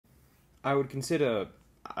I would consider,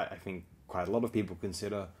 I think quite a lot of people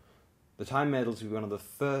consider, the Time Meddler to be one of the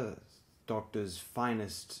first Doctor's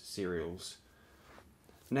finest serials.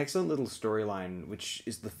 An excellent little storyline, which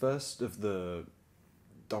is the first of the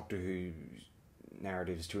Doctor Who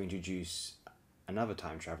narratives to introduce another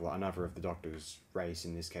time traveller, another of the Doctor's race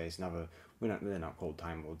in this case, they're not called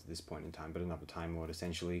Time Lords at this point in time, but another Time Lord,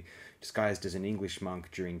 essentially disguised as an English monk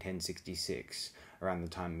during 1066, around the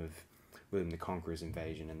time of William the Conqueror's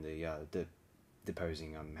invasion and the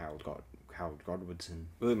deposing Harold Godwinson.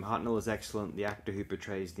 William Hartnell is excellent. The actor who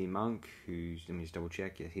portrays the monk, let me just double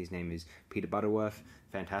check, his name is Peter Butterworth,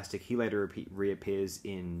 fantastic. He later reappears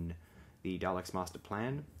in the Daleks' Master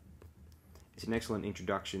Plan. It's an excellent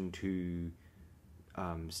introduction to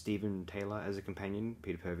Stephen Taylor as a companion.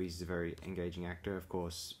 Peter Purves is a very engaging actor. Of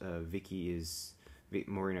course,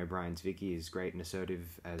 Maureen O'Brien's Vicky is great and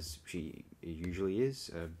assertive, as she usually is.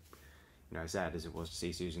 Sad as it was to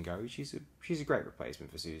see Susan go, she's a great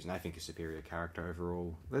replacement for Susan. I think a superior character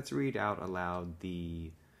overall. Let's read out aloud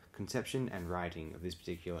the conception and writing of this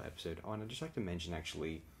particular episode. Oh, and I'd just like to mention,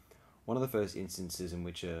 actually, one of the first instances in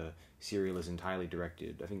which a serial is entirely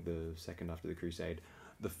directed, I think the second after the Crusade,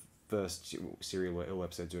 the first serial where all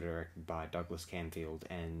episodes were directed by Douglas Camfield,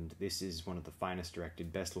 and this is one of the finest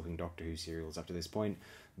directed, best-looking Doctor Who serials up to this point.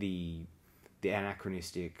 The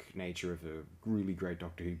anachronistic nature of a really great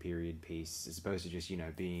Doctor Who period piece, as opposed to just,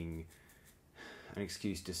 being an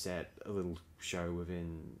excuse to set a little show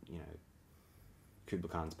within, Kublai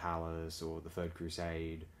Khan's palace, or the Third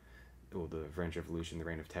Crusade, or the French Revolution, the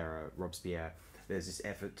Reign of Terror, Robespierre. There's this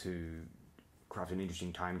effort to craft an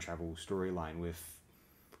interesting time travel storyline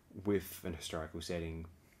with an historical setting,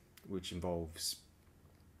 which involves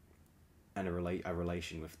a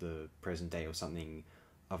relation with the present day, or something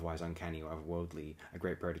otherwise uncanny or otherworldly. A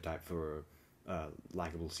great prototype for a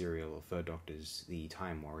likeable serial of Third Doctor's The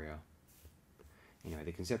Time Warrior. Anyway,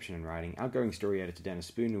 the conception and writing. Outgoing story editor Dennis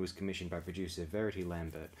Spooner was commissioned by producer Verity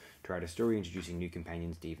Lambert to write a story introducing new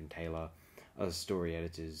companion Stephen Taylor. Other story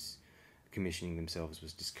editors commissioning themselves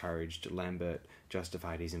was discouraged. Lambert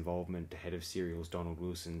justified his involvement to head of serials Donald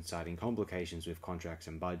Wilson, citing complications with contracts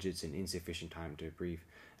and budgets and insufficient time to brief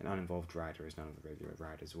an uninvolved writer, as none of the regular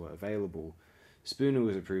writers were available. Spooner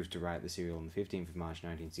was approved to write the serial on the 15th of March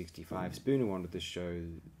 1965. Spooner wanted the show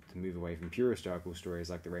to move away from pure historical stories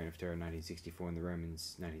like the Reign of Terror 1964 and the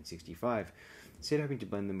Romans 1965, instead hoping to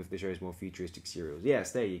blend them with the show's more futuristic serials.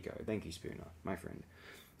 Yes, there you go. Thank you, Spooner, my friend.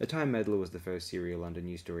 The Time Meddler was the first serial under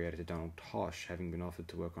new story editor Donald Tosh, having been offered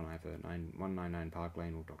to work on either 199 Park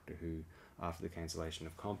Lane or Doctor Who after the cancellation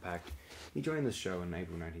of Compact. He joined the show in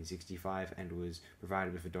April 1965 and was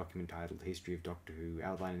provided with a document titled History of Doctor Who,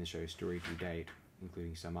 outlining the show's story to date,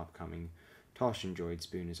 including some upcoming. Tosh enjoyed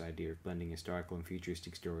Spooner's idea of blending historical and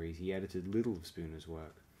futuristic stories. He edited little of Spooner's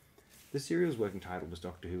work. The serial's working title was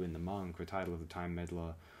Doctor Who and the Monk. The title of The Time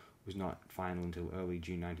Meddler was not final until early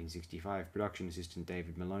June 1965. Production assistant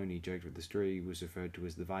David Maloney joked that the story was referred to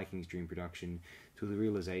as the Vikings during production, till the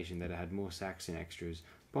realization that it had more Saxon extras,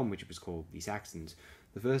 upon which it was called The Saxons.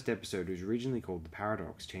 The first episode was originally called The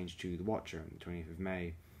Paradox, changed to The Watcher on the 20th of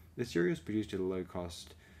May. The serial was produced at a low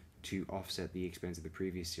cost to offset the expense of the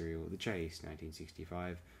previous serial, The Chase,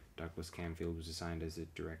 1965. Douglas Camfield was assigned as a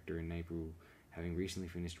director in April, having recently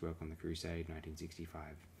finished work on The Crusade, 1965.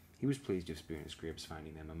 He was pleased with Spooner's scripts,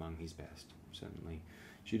 finding them among his best, certainly.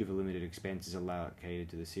 Due to the limited expenses allocated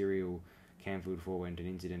to the serial, Camfield forewent an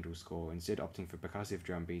incidental score, instead opting for percussive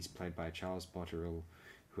drum beats played by Charles Botterill,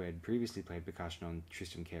 who had previously played percussion on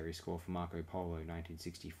Tristram Carey's score for Marco Polo,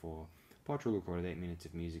 1964. Botterill recorded 8 minutes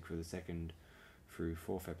of music for the second through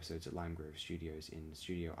 4th episodes at Lime Grove Studios in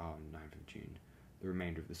Studio R on 9th of June. The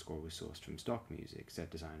remainder of the score was sourced from stock music.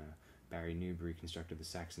 Set designer Barry Newbury constructed the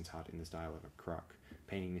Saxon's hut in the style of a croc,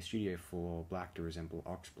 painting the studio floor black to resemble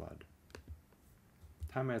oxblood.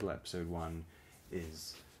 Time Meddler Episode 1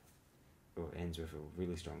 ends with a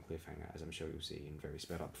really strong cliffhanger, as I'm sure you'll see in very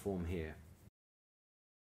sped up form here.